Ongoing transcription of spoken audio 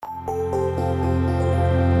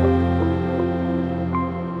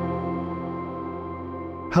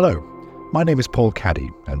Hello, my name is Paul Caddy,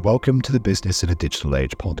 and welcome to the Business in a Digital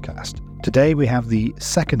Age podcast. Today we have the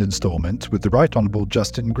second instalment with the Right Honourable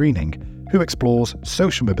Justine Greening, who explores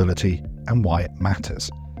social mobility and why it matters.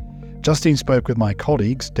 Justine spoke with my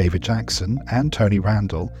colleagues David Jackson and Tony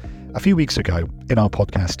Randle a few weeks ago in our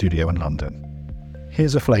podcast studio in London.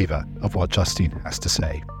 Here's a flavour of what Justine has to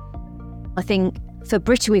say. I think for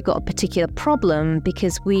Britain we've got a particular problem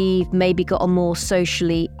because we've maybe got a more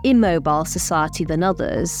socially immobile society than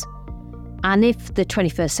others. And if the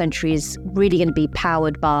 21st century is really going to be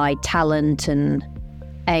powered by talent and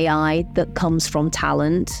AI that comes from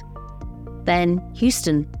talent, then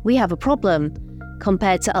Houston, we have a problem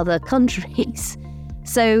compared to other countries.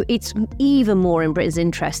 So it's even more in Britain's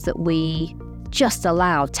interest that we just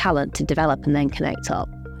allow talent to develop and then connect up.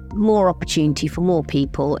 More opportunity for more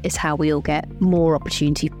people is how we all get more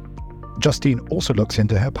opportunity. Justine also looks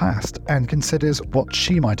into her past and considers what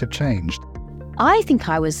she might have changed. I think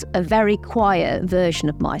I was a very quiet version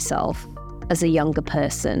of myself as a younger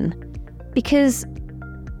person because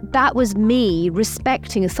that was me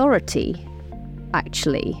respecting authority,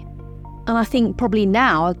 actually. And I think probably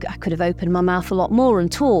now I could have opened my mouth a lot more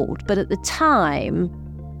and talked, but at the time,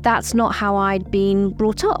 that's not how I'd been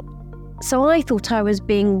brought up. So I thought I was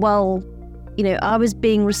being, I was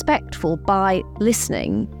being respectful by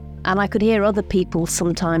listening, and I could hear other people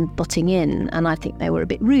sometimes butting in, and I think they were a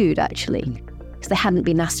bit rude, actually, because they hadn't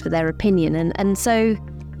been asked for their opinion. And so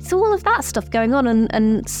it's all of that stuff going on,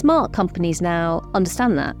 and smart companies now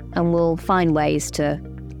understand that and will find ways to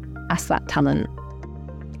ask that talent.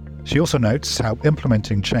 She also notes how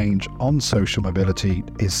implementing change on social mobility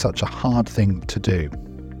is such a hard thing to do.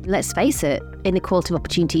 Let's face it, inequality of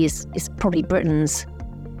opportunity is probably Britain's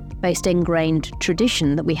most ingrained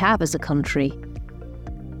tradition that we have as a country.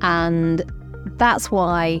 And that's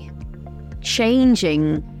why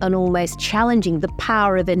changing and almost challenging the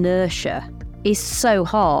power of inertia is so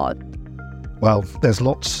hard. Well, there's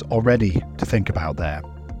lots already to think about there.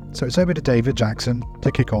 So it's over to David Jackson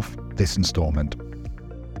to kick off this instalment.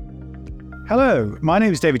 Hello, my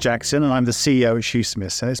name is David Jackson and I'm the CEO at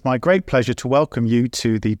Shoosmiths, and it's my great pleasure to welcome you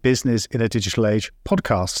to the Business in a Digital Age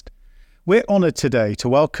podcast. We're honoured today to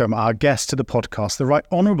welcome our guest to the podcast, the Right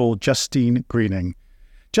Honourable Justine Greening.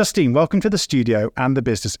 Justine, welcome to the studio and the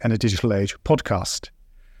Business in a Digital Age podcast.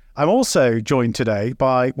 I'm also joined today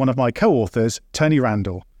by one of my co-authors, Tony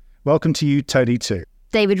Randle. Welcome to you, Tony, too.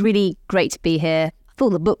 David, really great to be here. I thought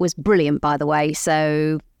the book was brilliant, by the way,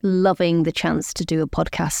 so loving the chance to do a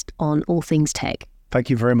podcast on all things tech. Thank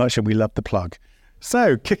you very much, and we love the plug.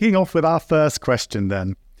 So, kicking off with our first question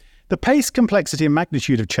then. The pace, complexity and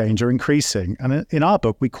magnitude of change are increasing, and in our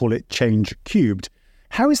book we call it change cubed.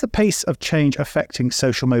 How is the pace of change affecting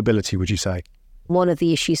social mobility, would you say? One of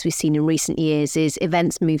the issues we've seen in recent years is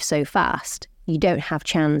events move so fast, you don't have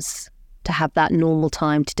chance to have that normal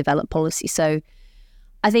time to develop policy. So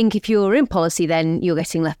I think if you're in policy, then you're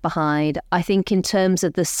getting left behind. I think in terms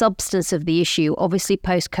of the substance of the issue, obviously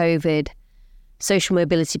post-COVID, social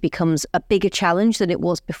mobility becomes a bigger challenge than it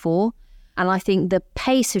was before. And I think the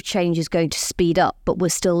pace of change is going to speed up, but we're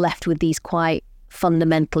still left with these quite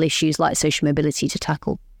fundamental issues like social mobility to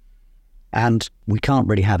tackle. And we can't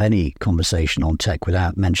really have any conversation on tech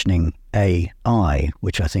without mentioning AI,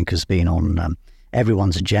 which I think has been on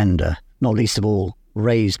everyone's agenda, not least of all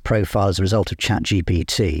raised profile as a result of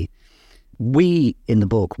ChatGPT. We, in the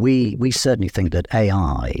book, we certainly think that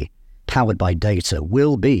AI, powered by data,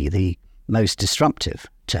 will be the most disruptive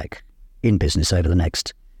tech in business over the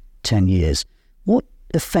next 10 years. What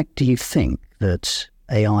effect do you think that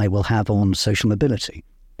AI will have on social mobility?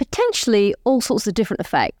 Potentially all sorts of different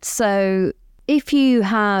effects. So if you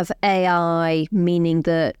have AI, meaning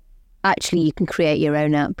that actually you can create your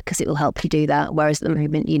own app because it will help you do that, whereas at the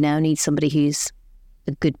moment you now need somebody who's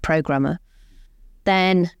a good programmer,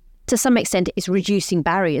 then to some extent it's reducing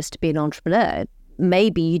barriers to be an entrepreneur.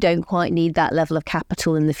 Maybe you don't quite need that level of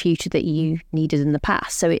capital in the future that you needed in the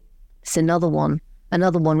past. So it's another one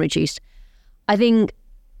reduced. I think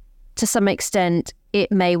to some extent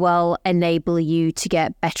it may well enable you to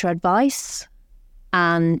get better advice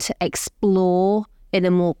and to explore in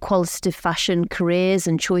a more qualitative fashion careers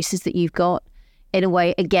and choices that you've got in a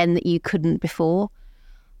way, again, that you couldn't before.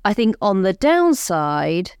 I think on the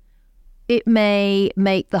downside, it may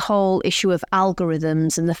make the whole issue of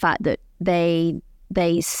algorithms and the fact that they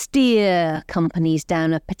steer companies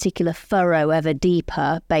down a particular furrow ever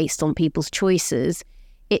deeper based on people's choices,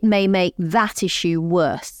 it may make that issue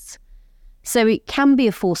worse. So it can be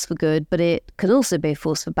a force for good, but it can also be a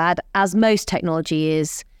force for bad, as most technology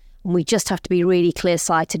is. And we just have to be really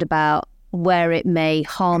clear-sighted about where it may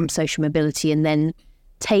harm social mobility and then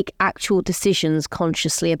take actual decisions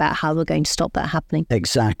consciously about how we're going to stop that happening.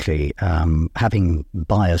 Exactly. Having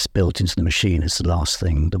bias built into the machine is the last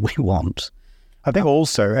thing that we want. I think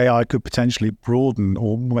also AI could potentially broaden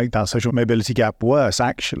or make that social mobility gap worse,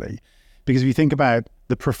 actually. Because if you think about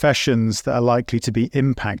the professions that are likely to be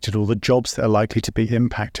impacted or the jobs that are likely to be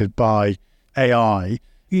impacted by AI,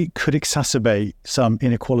 it could exacerbate some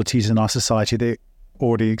inequalities in our society that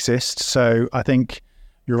already exist. So I think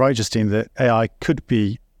you're right, Justine, that AI could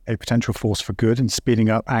be a potential force for good in speeding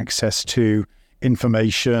up access to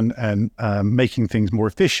information and making things more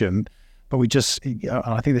efficient. But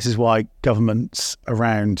I think this is why governments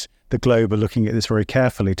around the globe are looking at this very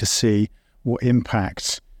carefully to see what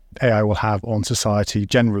impact AI will have on society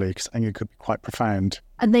generally, because I think it could be quite profound.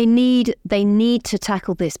 And they need to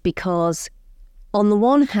tackle this because on the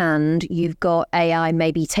one hand, you've got AI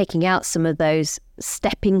maybe taking out some of those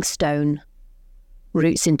stepping stone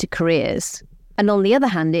routes into careers. And on the other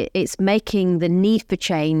hand, it's making the need for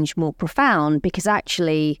change more profound because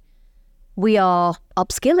actually we are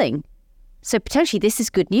upskilling. So potentially this is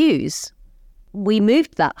good news. We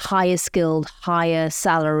moved that higher skilled, higher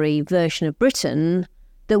salary version of Britain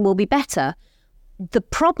that will be better. The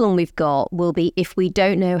problem we've got will be if we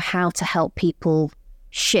don't know how to help people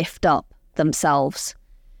shift up themselves.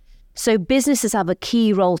 So businesses have a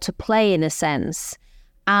key role to play in a sense.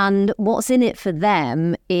 And what's in it for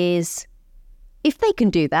them is if they can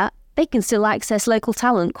do that, they can still access local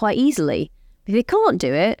talent quite easily. If they can't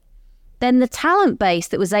do it, then the talent base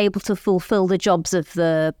that was able to fulfill the jobs of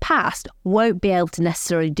the past won't be able to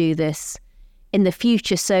necessarily do this in the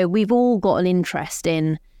future. So we've all got an interest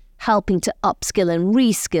in helping to upskill and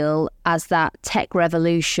reskill as that tech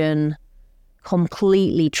revolution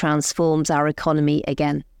completely transforms our economy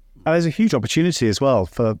again. And there's a huge opportunity as well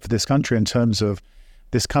for this country in terms of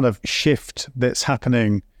this kind of shift that's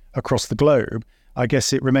happening across the globe. I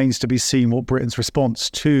guess it remains to be seen what Britain's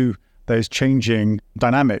response to those changing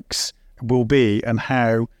dynamics will be and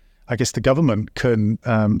how, I guess, the government can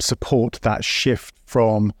support that shift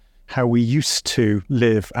from how we used to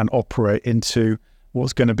live and operate into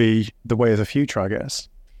what's going to be the way of the future, I guess.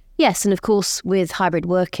 Yes, and of course, with hybrid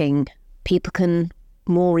working, people can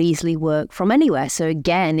more easily work from anywhere. So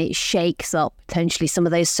again, it shakes up potentially some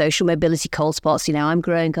of those social mobility cold spots. You know, I'm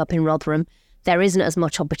growing up in Rotherham. There isn't as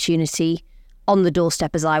much opportunity on the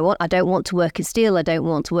doorstep as I want. I don't want to work in steel. I don't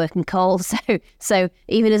want to work in coal. So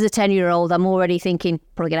even as a 10-year-old, I'm already thinking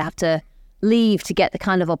probably going to have to leave to get the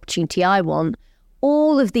kind of opportunity I want.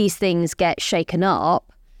 All of these things get shaken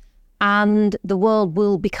up and the world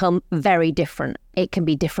will become very different. It can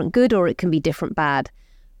be different good or it can be different bad.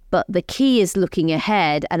 But the key is looking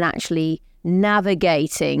ahead and actually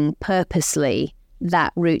navigating purposely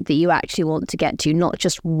that route that you actually want to get to, not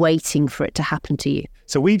just waiting for it to happen to you.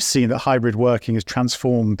 So we've seen that hybrid working has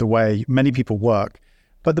transformed the way many people work,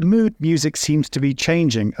 but the mood music seems to be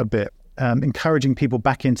changing a bit, encouraging people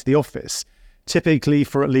back into the office, typically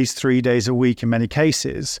for at least 3 days a week in many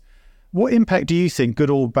cases. What impact do you think, good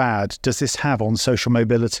or bad, does this have on social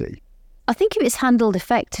mobility? I think if it's handled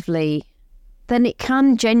effectively, then it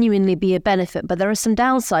can genuinely be a benefit, but there are some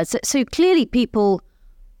downsides. So clearly people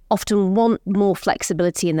often want more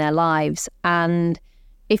flexibility in their lives. And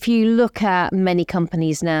if you look at many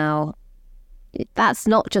companies now, that's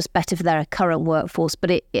not just better for their current workforce,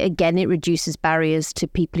 but it reduces barriers to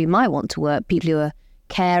people who might want to work, people who are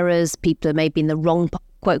carers, people who are maybe in the wrong,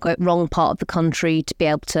 quote, quote, wrong part of the country to be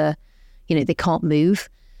able to, they can't move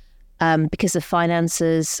because of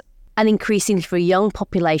finances. And increasingly for a young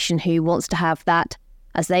population who wants to have that,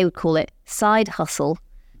 as they would call it, side hustle,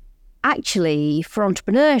 actually for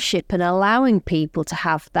entrepreneurship and allowing people to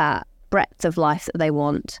have that breadth of life that they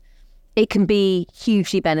want, it can be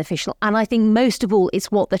hugely beneficial. And I think most of all, it's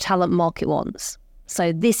what the talent market wants.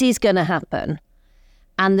 So this is going to happen.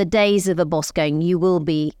 And the days of a boss going, you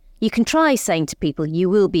can try saying to people, you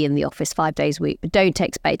will be in the office 5 days a week, but don't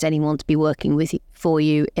expect anyone to be working for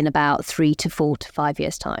you in about 3 to 4 to 5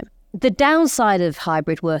 years' time. The downside of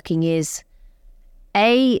hybrid working is,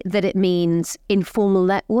 that it means informal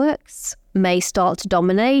networks may start to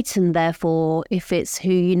dominate, and therefore if it's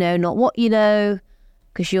who you know, not what you know,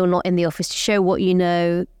 because you're not in the office to show what you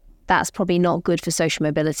know, that's probably not good for social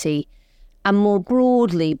mobility. And more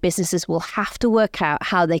broadly, businesses will have to work out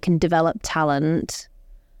how they can develop talent,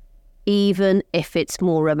 even if it's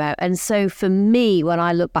more remote. And so for me, when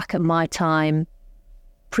I look back at my time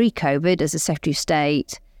pre-COVID as a Secretary of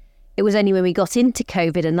State, it was only when we got into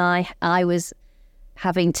COVID and I was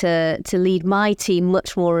having to lead my team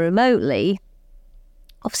much more remotely,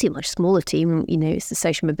 obviously a much smaller team, it's the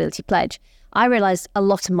social mobility pledge, I realised a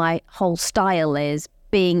lot of my whole style is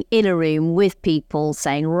being in a room with people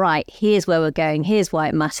saying, right, here's where we're going, here's why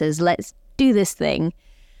it matters, let's do this thing.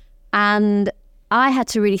 And I had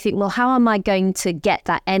to really think, well, how am I going to get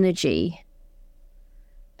that energy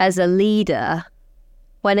as a leader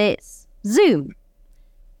when it's Zoom?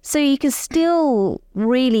 So you can still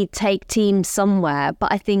really take teams somewhere,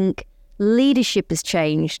 but I think leadership has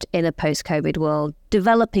changed in a post-COVID world.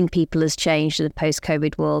 Developing people has changed in a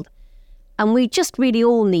post-COVID world. And we just really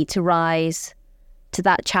all need to rise to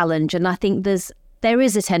that challenge. And I think there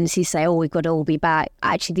is a tendency to say, oh, we've got to all be back.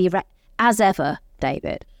 Actually, as ever,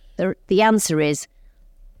 David, the answer is,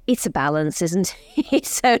 it's a balance, isn't it?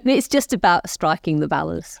 So it's just about striking the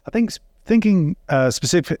balance. I think thinking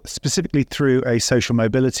specifically through a social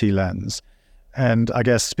mobility lens, and I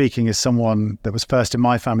guess speaking as someone that was first in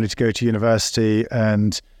my family to go to university,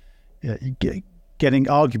 and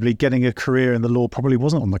arguably getting a career in the law probably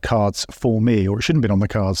wasn't on the cards for me, or it shouldn't have been on the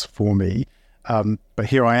cards for me. But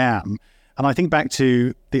here I am. And I think back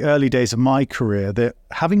to the early days of my career, that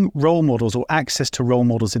having role models or access to role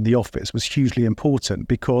models in the office was hugely important,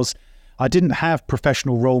 because I didn't have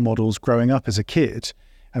professional role models growing up as a kid.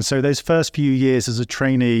 And so those first few years as a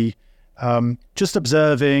trainee, just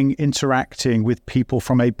observing, interacting with people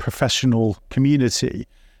from a professional community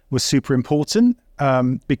was super important,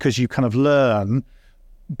 because you kind of learn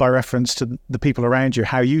by reference to the people around you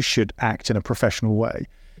how you should act in a professional way.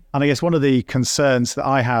 And I guess one of the concerns that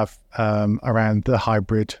I have around the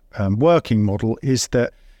hybrid working model is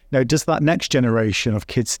that, does that next generation of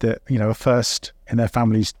kids that, are first in their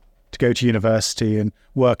families to go to university and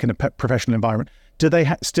work in a professional environment, do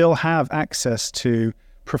they still have access to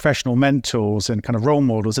professional mentors and kind of role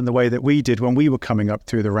models in the way that we did when we were coming up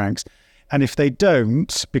through the ranks? And if they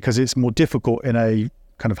don't, because it's more difficult in a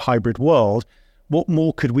kind of hybrid world, what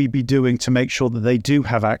more could we be doing to make sure that they do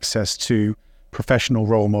have access to professional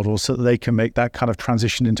role models so that they can make that kind of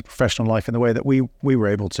transition into professional life in the way that we were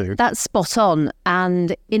able to? That's spot on.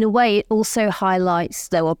 And in a way, it also highlights,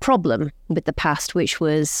 though, a problem with the past, which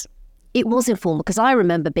was, it was informal. Because I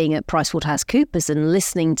remember being at PricewaterhouseCoopers and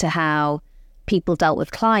listening to how people dealt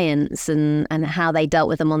with clients and how they dealt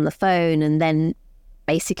with them on the phone, and then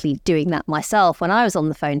basically doing that myself when I was on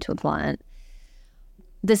the phone to a client.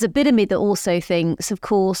 There's a bit of me that also thinks, of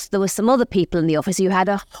course, there were some other people in the office who had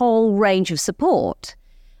a whole range of support.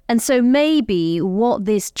 And so maybe what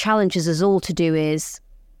this challenges us all to do is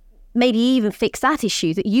maybe even fix that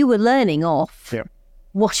issue that you were learning off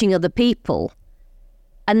watching other people.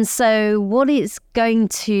 And so what it's going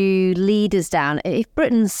to lead us down, if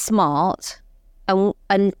Britain's smart,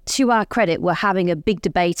 and to our credit, we're having a big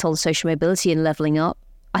debate on social mobility and levelling up,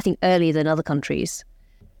 I think earlier than other countries,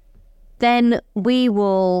 then we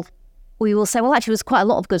will say, well, actually, there's quite a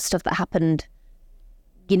lot of good stuff that happened,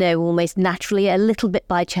 almost naturally, a little bit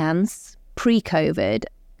by chance, pre-COVID.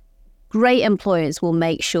 Great employers will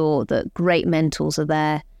make sure that great mentors are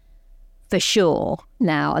there for sure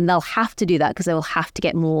now, and they'll have to do that because they will have to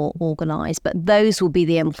get more organised. But those will be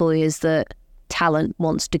the employers that talent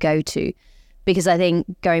wants to go to. Because I think,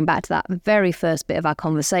 going back to that very first bit of our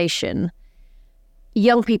conversation,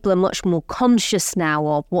 young people are much more conscious now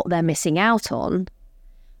of what they're missing out on,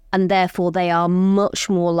 and therefore they are much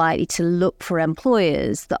more likely to look for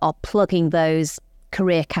employers that are plugging those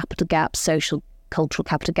career capital gaps, social, cultural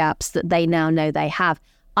capital gaps that they now know they have.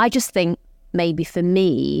 I just think maybe for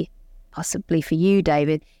me, possibly for you,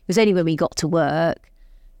 David, it was only when we got to work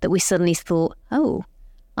that we suddenly thought, oh,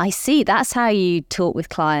 I see, that's how you talk with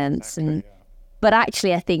clients. But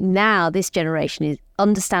actually, I think now this generation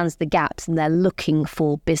understands the gaps, and they're looking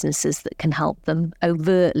for businesses that can help them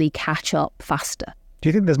overtly catch up faster. Do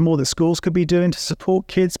you think there's more that schools could be doing to support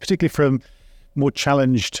kids, particularly from more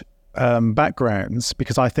challenged backgrounds?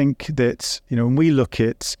 Because I think that, when we look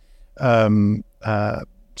at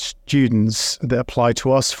students that apply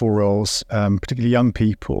to us for roles, particularly young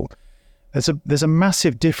people, there's a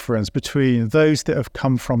massive difference between those that have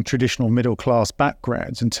come from traditional middle-class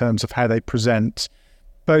backgrounds in terms of how they present,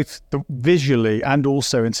 both visually and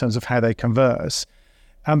also in terms of how they converse,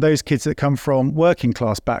 and those kids that come from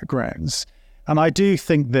working-class backgrounds. And I do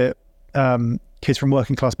think that kids from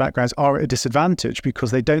working-class backgrounds are at a disadvantage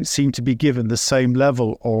because they don't seem to be given the same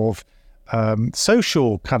level of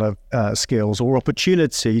social kind of skills or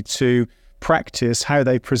opportunity to practice how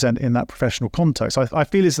they present in that professional context. I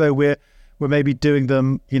feel as though we're maybe doing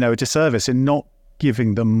them, a disservice in not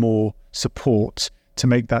giving them more support to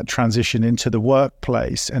make that transition into the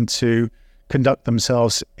workplace and to conduct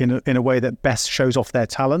themselves in a way that best shows off their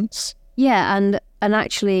talents. Yeah, and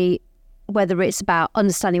actually, whether it's about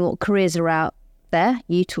understanding what careers are out there,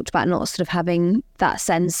 you talked about not sort of having that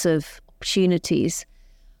sense of opportunities,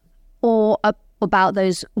 or about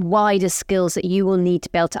those wider skills that you will need to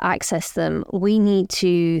be able to access them, we need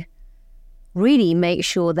to really make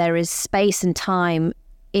sure there is space and time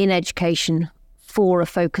in education for a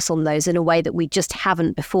focus on those in a way that we just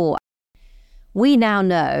haven't before. We now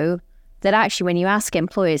know that actually when you ask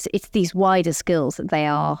employers, it's these wider skills that they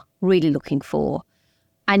are really looking for.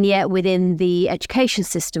 And yet within the education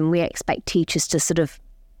system, we expect teachers to sort of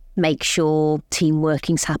make sure team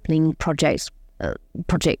working's happening, project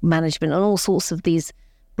management, and all sorts of these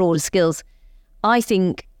broader skills. I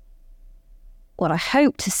think what I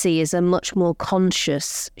hope to see is a much more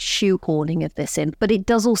conscious shoehorning of this in, but it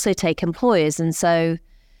does also take employers. And so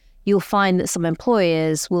you'll find that some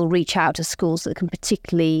employers will reach out to schools that can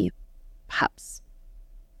particularly perhaps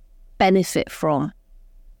benefit from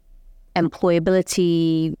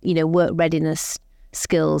employability, work readiness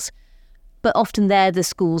skills. But often they're the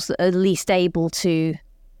schools that are least able to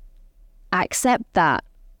accept that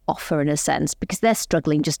offer in a sense, because they're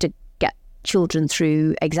struggling just to get children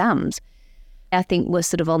through exams. I think we're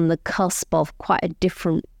sort of on the cusp of quite a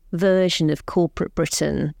different version of corporate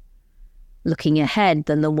Britain looking ahead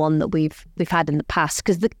than the one that we've had in the past,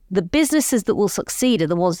 because the businesses that will succeed are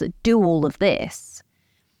the ones that do all of this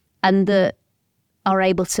and that are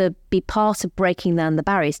able to be part of breaking down the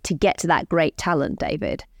barriers to get to that great talent,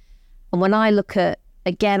 David. And when I look at,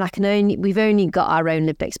 again, we've only got our own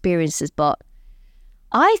lived experiences, but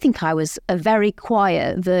I think I was a very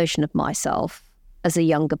quiet version of myself as a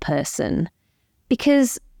younger person,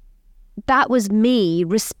 because that was me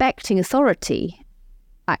respecting authority,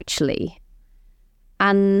 actually.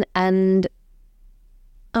 And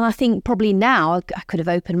I think probably now I could have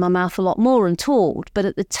opened my mouth a lot more and talked, but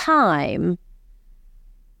at the time,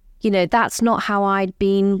 that's not how I'd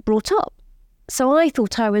been brought up. So I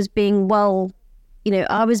thought I was being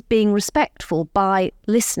I was being respectful by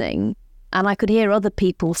listening, and I could hear other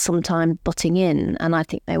people sometimes butting in, and I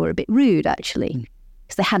think they were a bit rude, actually,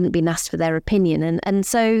 because they hadn't been asked for their opinion. And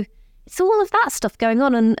so it's all of that stuff going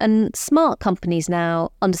on, and smart companies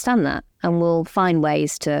now understand that and will find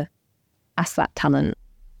ways to ask that talent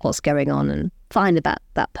what's going on and find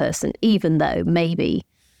that person, even though maybe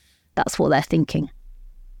that's what they're thinking.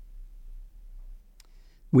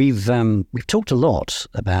 We've talked a lot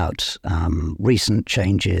about recent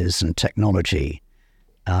changes and technology.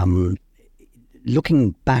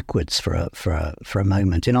 Looking backwards for a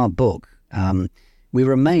moment, in our book, we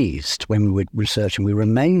were amazed when we were researching. We were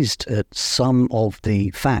amazed at some of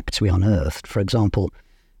the facts we unearthed. For example,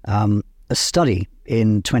 a study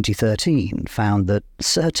in 2013 found that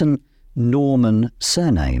certain Norman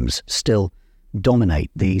surnames still dominate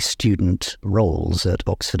the student roles at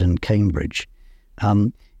Oxford and Cambridge.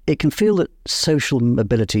 It can feel that social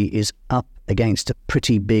mobility is up against a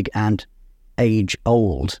pretty big and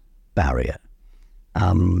age-old barrier.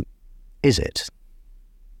 Is it?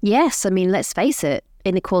 Yes, let's face it,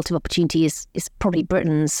 inequality of opportunity is probably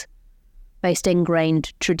Britain's most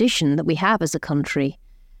ingrained tradition that we have as a country.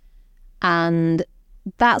 And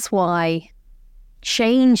that's why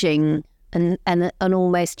changing and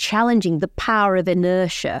almost challenging the power of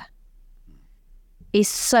inertia is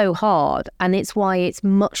so hard, and it's why it's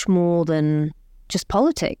much more than just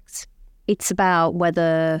politics. It's about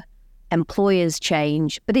whether employers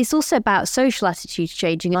change, but it's also about social attitudes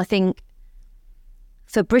changing. I think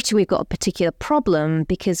for Britain, we've got a particular problem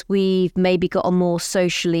because we've maybe got a more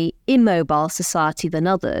socially immobile society than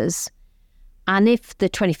others. And if the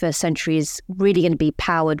 21st century is really going to be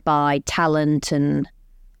powered by talent and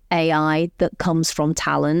AI that comes from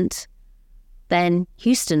talent, then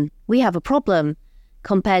Houston, we have a problem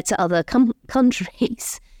compared to other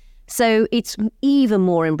countries. So it's even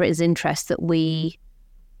more in Britain's interest that we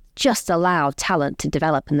just allow talent to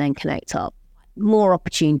develop and then connect up. More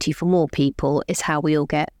opportunity for more people is how we all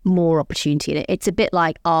get more opportunity. It's a bit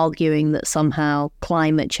like arguing that somehow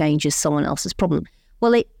climate change is someone else's problem.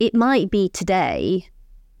 Well, it might be today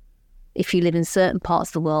if you live in certain parts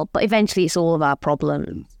of the world, but eventually it's all of our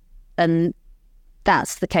problems. And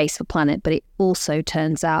that's the case for planet, but it also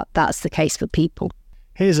turns out that's the case for people.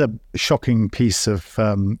 Here's a shocking piece of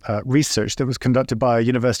research that was conducted by a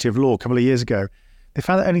University of Law a couple of years ago. They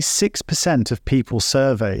found that only 6% of people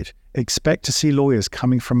surveyed expect to see lawyers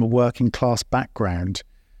coming from a working class background.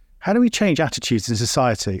 How do we change attitudes in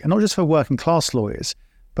society? And not just for working class lawyers,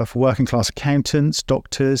 but for working class accountants,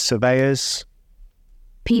 doctors, surveyors?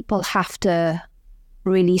 People have to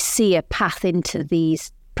really see a path into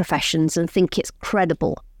these professions and think it's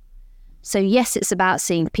credible. So yes, it's about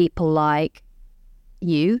seeing people like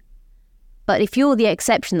you, but if you're the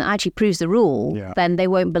exception that actually proves the rule, then they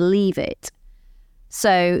won't believe it.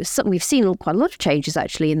 So we've seen quite a lot of changes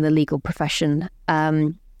actually in the legal profession.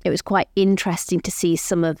 it was quite interesting to see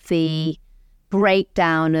some of the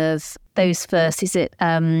breakdown of those first,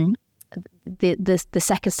 the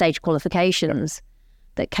second stage qualifications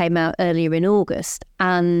that came out earlier in August.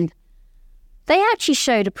 And they actually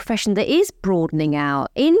showed a profession that is broadening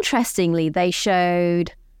out. Interestingly, they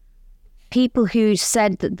showed people who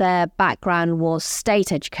said that their background was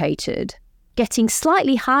state educated getting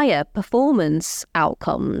slightly higher performance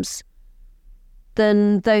outcomes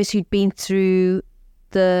than those who'd been through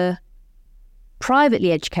the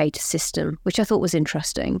privately educated system, which I thought was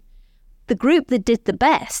interesting. The group that did the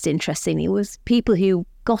best, interestingly, was people who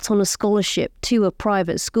got on a scholarship to a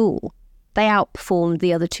private school. They outperformed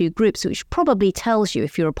the other two groups, which probably tells you,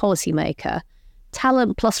 if you're a policymaker,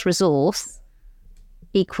 talent plus resource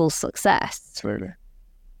equals success. Absolutely.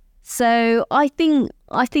 So I think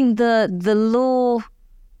the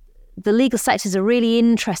legal sector is a really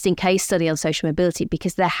interesting case study on social mobility,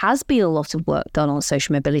 because there has been a lot of work done on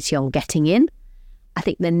social mobility on getting in. I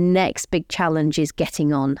think the next big challenge is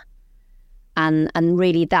getting on. And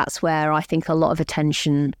really that's where I think a lot of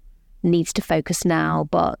attention needs to focus now.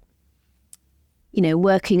 But, you know,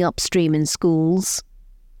 working upstream in schools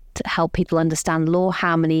to help people understand law,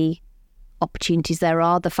 how many opportunities there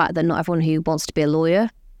are, the fact that not everyone who wants to be a lawyer,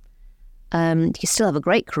 you can still have a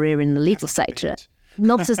great career in the legal sector,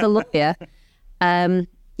 not as a lawyer.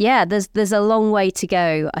 There's a long way to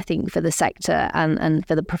go, I think, for the sector and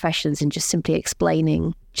for the professions, and just simply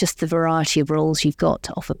explaining just the variety of roles you've got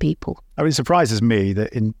to offer people. I mean, it surprises me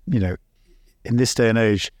that in this day and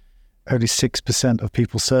age, only 6% of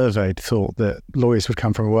people surveyed thought that lawyers would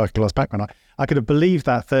come from a working class background. I could have believed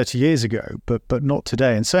that 30 years ago, but not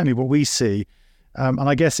today. And certainly what we see, and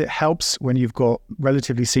I guess it helps when you've got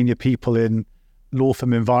relatively senior people in law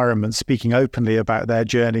firm environments speaking openly about their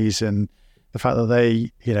journeys and the fact that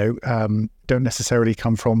they, don't necessarily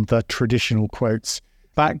come from the traditional quotes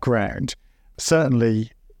background.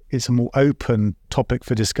 Certainly, it's a more open topic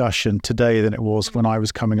for discussion today than it was when I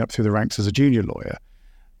was coming up through the ranks as a junior lawyer.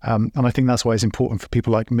 And I think that's why it's important for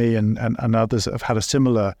people like me and others that have had a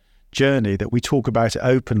similar journey that we talk about it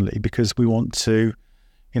openly, because we want to,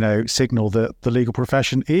 signal that the legal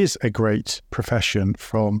profession is a great profession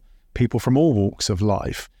from people from all walks of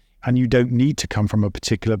life. And you don't need to come from a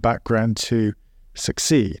particular background to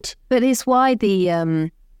succeed. But it's why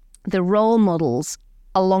the role models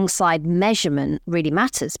alongside measurement really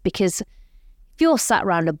matters, because if you're sat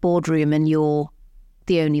around a boardroom and you're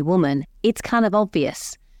the only woman, it's kind of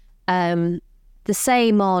obvious. The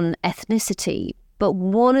same on ethnicity. But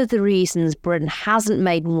one of the reasons Britain hasn't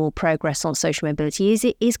made more progress on social mobility is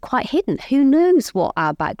it is quite hidden. Who knows what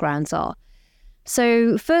our backgrounds are?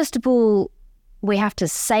 So first of all, we have to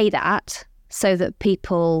say that so that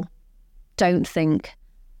people don't think,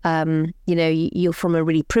 you're from a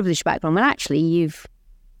really privileged background when actually you've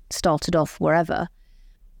started off wherever.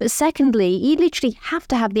 But secondly, you literally have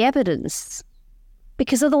to have the evidence,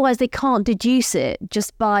 because otherwise they can't deduce it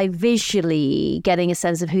just by visually getting a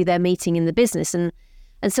sense of who they're meeting in the business. And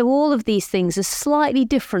so all of these things are slightly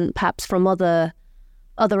different perhaps from other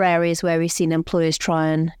areas where we've seen employers try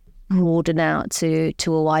and broaden out to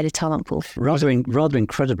a wider talent pool. Rather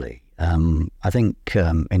incredibly, I think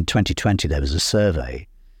in 2020 there was a survey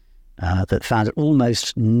that found that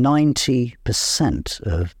almost 90%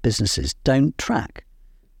 of businesses don't track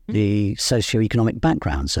the socioeconomic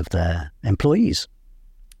backgrounds of their employees.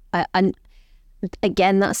 And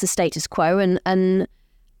again, that's the status quo. And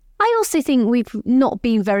I also think we've not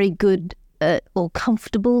been very good or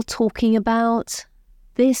comfortable talking about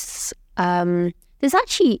this. There's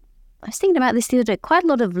actually, I was thinking about this the other day, quite a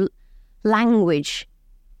lot of language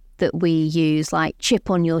that we use, like chip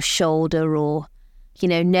on your shoulder, or,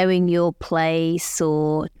 knowing your place,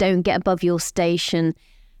 or don't get above your station,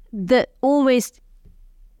 that almost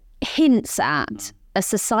hints at a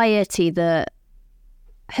society that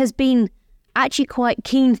has been actually quite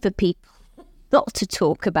keen for people not to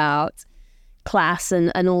talk about class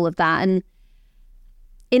and all of that. And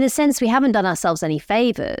in a sense, we haven't done ourselves any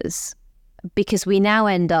favours, because we now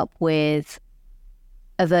end up with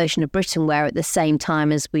a version of Britain where at the same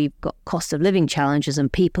time as we've got cost of living challenges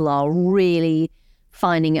and people are really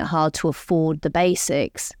finding it hard to afford the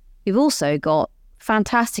basics, we've also got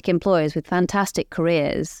fantastic employers with fantastic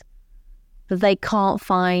careers that they can't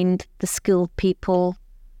find the skilled people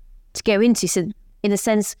to go into. So in a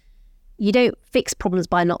sense, you don't fix problems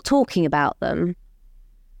by not talking about them.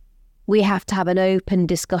 We have to have an open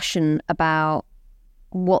discussion about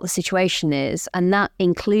what the situation is, and that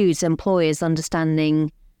includes employers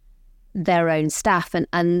understanding their own staff.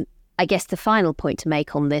 And I guess the final point to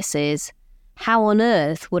make on this is, how on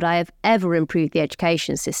earth would I have ever improved the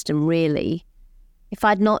education system, really, if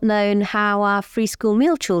I'd not known how our free school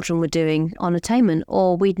meal children were doing on attainment,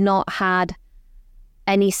 or we'd not had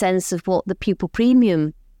any sense of what the pupil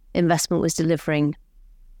premium investment was delivering,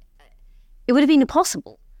 it would have been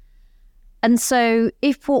impossible. And so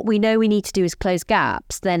if what we know we need to do is close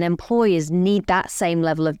gaps, then employers need that same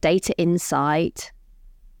level of data insight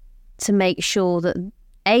to make sure that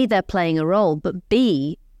A, they're playing a role, but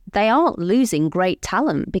B, they aren't losing great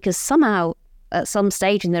talent, because somehow at some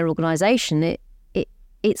stage in their organisation,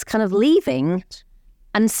 it's kind of leaving.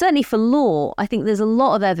 And certainly for law, I think there's a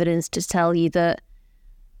lot of evidence to tell you that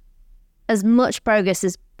as much progress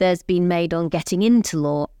as there's been made on getting into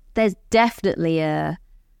law, there's definitely an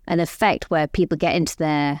effect where people get into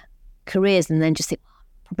their careers and then just think, well,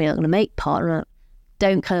 I'm probably not going to make partner,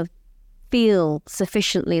 don't kind of feel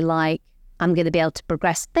sufficiently like I'm going to be able to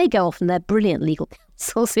progress. They go off and they're brilliant legal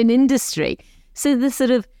counsels in industry. So the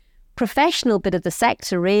sort of professional bit of the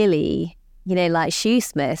sector really, like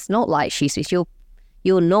shoesmiths, not like shoesmiths,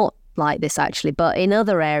 you're not like this actually, but in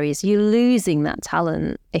other areas, you're losing that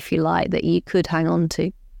talent, if you like, that you could hang on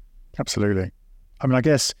to. Absolutely. I mean, I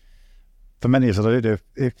guess for many of us, I don't know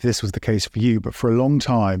if this was the case for you, but for a long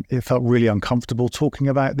time, it felt really uncomfortable talking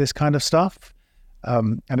about this kind of stuff.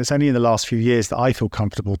 And it's only in the last few years that I feel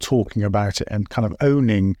comfortable talking about it and kind of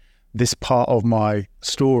owning this part of my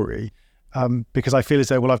story, because I feel as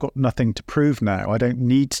though, well, I've got nothing to prove now. I don't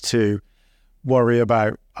need to worry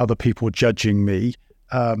about other people judging me.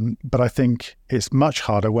 But I think it's much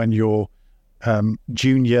harder when you're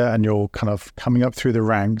junior and you're kind of coming up through the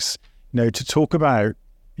ranks, to talk about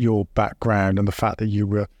your background and the fact that you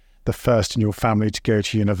were the first in your family to go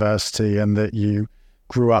to university and that you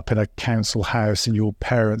grew up in a council house and your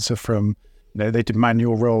parents are from, they did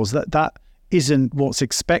manual roles. That isn't what's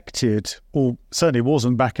expected, or certainly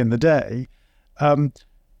wasn't back in the day.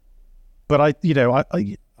 But I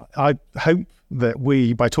hope that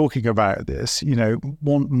we, by talking about this,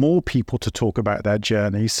 want more people to talk about their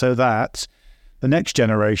journey so that the next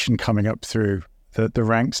generation coming up through the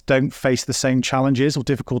ranks don't face the same challenges or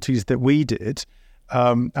difficulties that we did,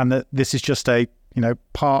 and that this is just a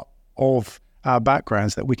part of our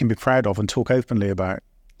backgrounds that we can be proud of and talk openly about.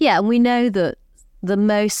 Yeah, and we know that the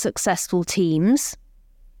most successful teams,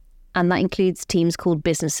 and that includes teams called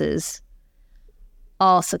businesses,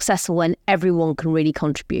 are successful when everyone can really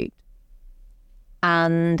contribute.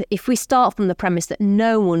 And if we start from the premise that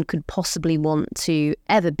no one could possibly want to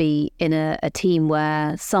ever be in a team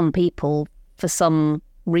where some people, for some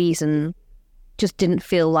reason, just didn't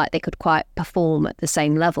feel like they could quite perform at the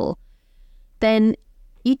same level, then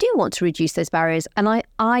you do want to reduce those barriers. And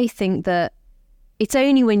I think that it's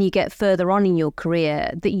only when you get further on in your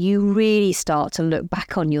career that you really start to look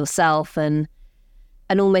back on yourself and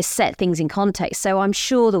almost set things in context. So I'm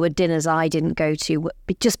sure there were dinners I didn't go to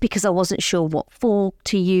just because I wasn't sure what fork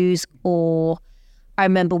to use, or I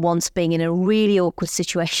remember once being in a really awkward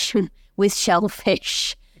situation with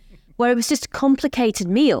shellfish where it was just a complicated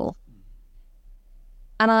meal.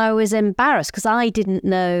 And I was embarrassed because I didn't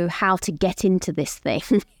know how to get into this thing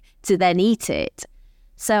to then eat it.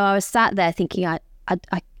 So I was sat there thinking, I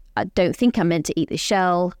don't think I'm meant to eat the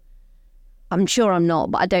shell. I'm sure I'm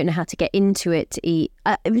not, but I don't know how to get into it to eat.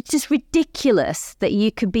 It was just ridiculous that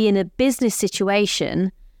you could be in a business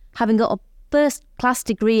situation, having got a first-class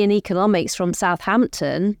degree in economics from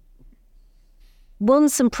Southampton, won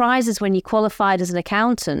some prizes when you qualified as an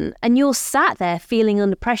accountant, and you're sat there feeling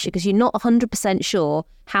under pressure because you're not 100% sure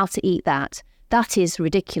how to eat that. That is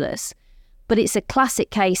ridiculous. But it's a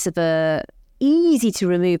classic case of a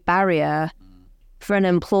easy-to-remove barrier for an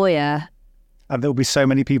employer. And there'll be so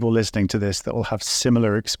many people listening to this that will have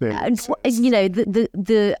similar experience.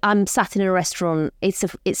 I'm sat in a restaurant. It's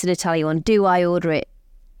an Italian one. Do I order it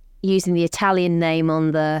using the Italian name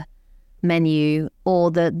on the menu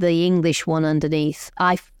or the English one underneath?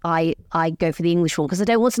 I go for the English one because I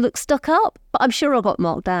don't want to look stuck up. But I'm sure I got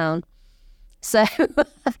marked down. So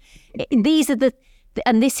these are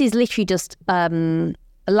and this is literally just a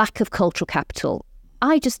lack of cultural capital.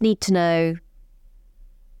 I just need to know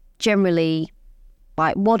generally,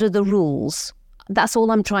 like, what are the rules? That's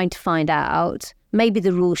all I'm trying to find out. Maybe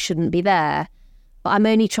the rules shouldn't be there, but I'm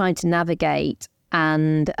only trying to navigate,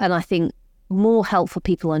 and I think more helpful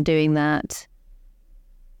people on doing that,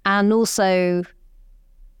 and also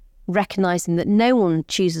recognising that no one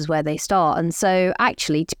chooses where they start. And so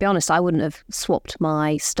actually, to be honest, I wouldn't have swapped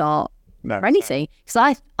my start for anything,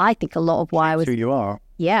 because I think a lot of why I was who you are.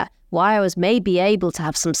 Yeah, why I was maybe able to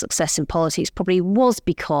have some success in politics probably was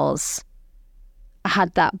because I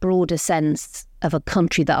had that broader sense of a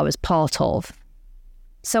country that I was part of.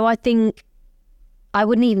 So I think I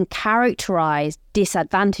wouldn't even characterize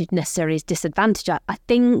disadvantage necessarily as disadvantage. I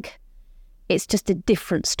think it's just a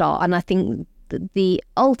different start. And I think the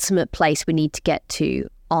ultimate place we need to get to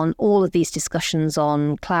on all of these discussions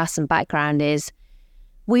on class and background is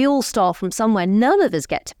we all start from somewhere. None of us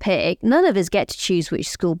get to pick. None of us get to choose which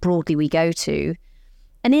school broadly we go to.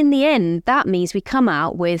 And in the end, that means we come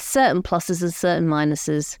out with certain pluses and certain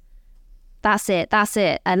minuses. That's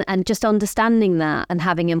it. And just understanding that and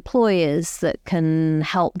having employers that can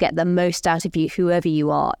help get the most out of you, whoever you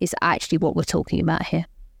are, is actually what we're talking about here.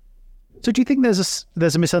 So do you think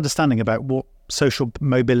there's a misunderstanding about what social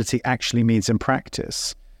mobility actually means in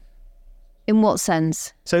practice? In what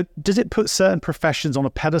sense? So does it put certain professions on a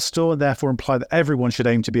pedestal and therefore imply that everyone should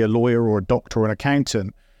aim to be a lawyer or a doctor or an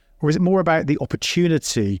accountant? Or is it more about the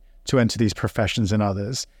opportunity to enter these professions and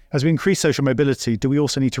others? As we increase social mobility, do we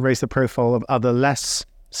also need to raise the profile of other less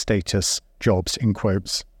status jobs, in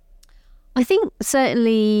quotes? I think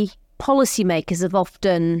certainly policymakers have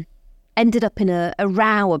often ended up in a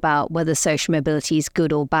row about whether social mobility is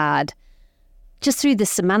good or bad, just through the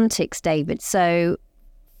semantics, David. So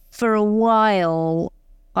for a while,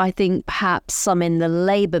 I think perhaps some in the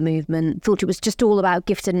labour movement thought it was just all about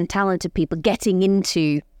gifted and talented people getting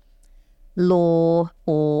into law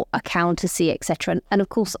or accountancy, etc. And of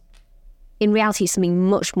course, in reality, it's something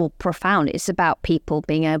much more profound. It's about people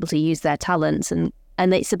being able to use their talents, and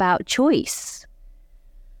it's about choice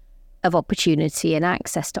of opportunity and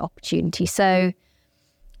access to opportunity. So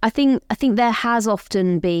I think there has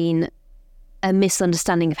often been a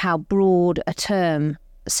misunderstanding of how broad a term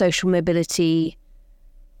social mobility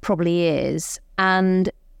probably is. And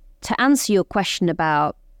to answer your question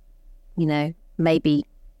about, maybe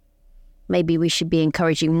we should be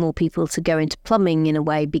encouraging more people to go into plumbing in a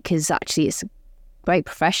way, because actually it's a great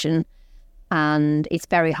profession and it's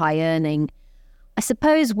very high earning. I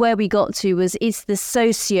suppose where we got to was it's the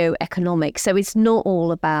socio-economic. So it's not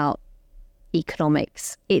all about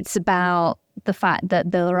economics. It's about the fact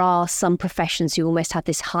that there are some professions who almost have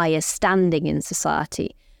this higher standing in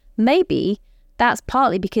society. Maybe that's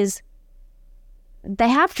partly because they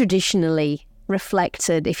have traditionally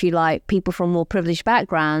reflected, if you like, people from more privileged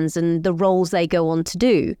backgrounds and the roles they go on to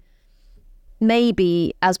do.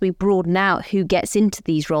 Maybe as we broaden out who gets into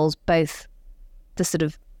these roles, both the sort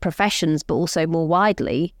of professions but also more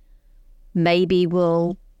widely, maybe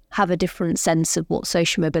we'll have a different sense of what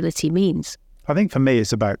social mobility means. I think for me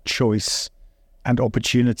it's about choice and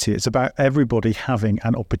opportunity. It's about everybody having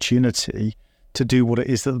an opportunity to do what it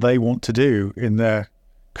is that they want to do in their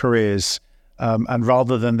careers. And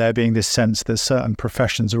rather than there being this sense that certain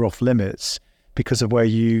professions are off limits because of where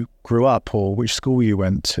you grew up or which school you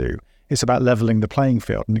went to, it's about levelling the playing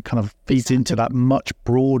field. And it kind of feeds into that much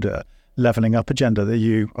broader levelling up agenda that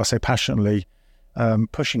you are so passionately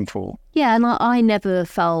pushing for. Yeah, and I never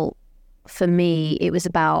felt, for me, it was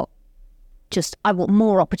about just, I want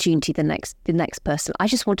more opportunity than the next person. I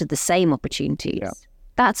just wanted the same opportunities. Yeah.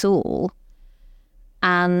 That's all.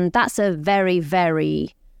 And that's a very,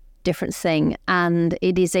 very different thing. And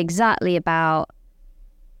it is exactly about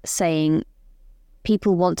saying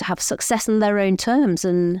people want to have success on their own terms.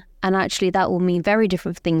 And actually that will mean very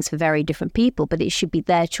different things for very different people, but it should be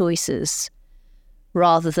their choices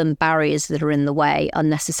rather than barriers that are in the way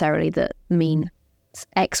unnecessarily that mean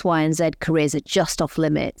X, Y, and Z careers are just off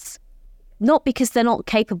limits. Not because they're not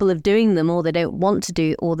capable of doing them or they don't want to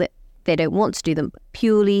do, or that they don't want to do them,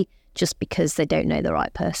 purely just because they don't know the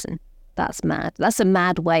right person. That's mad. That's a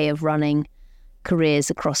mad way of running careers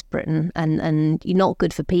across Britain, and you're not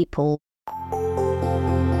good for people.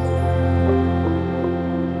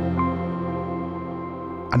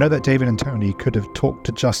 I know that David and Tony could have talked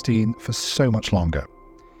to Justine for so much longer.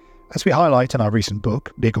 As we highlight in our recent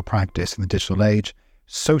book, Legal Practice in the Digital Age,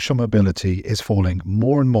 social mobility is falling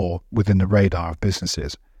more and more within the radar of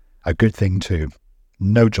businesses. A good thing too.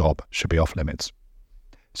 No job should be off limits.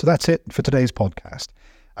 So that's it for today's podcast.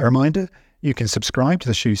 A reminder, you can subscribe to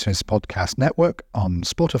the Shoesmiths Podcast Network on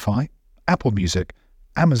Spotify, Apple Music,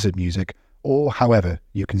 Amazon Music, or however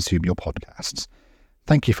you consume your podcasts.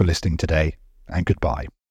 Thank you for listening today, and goodbye.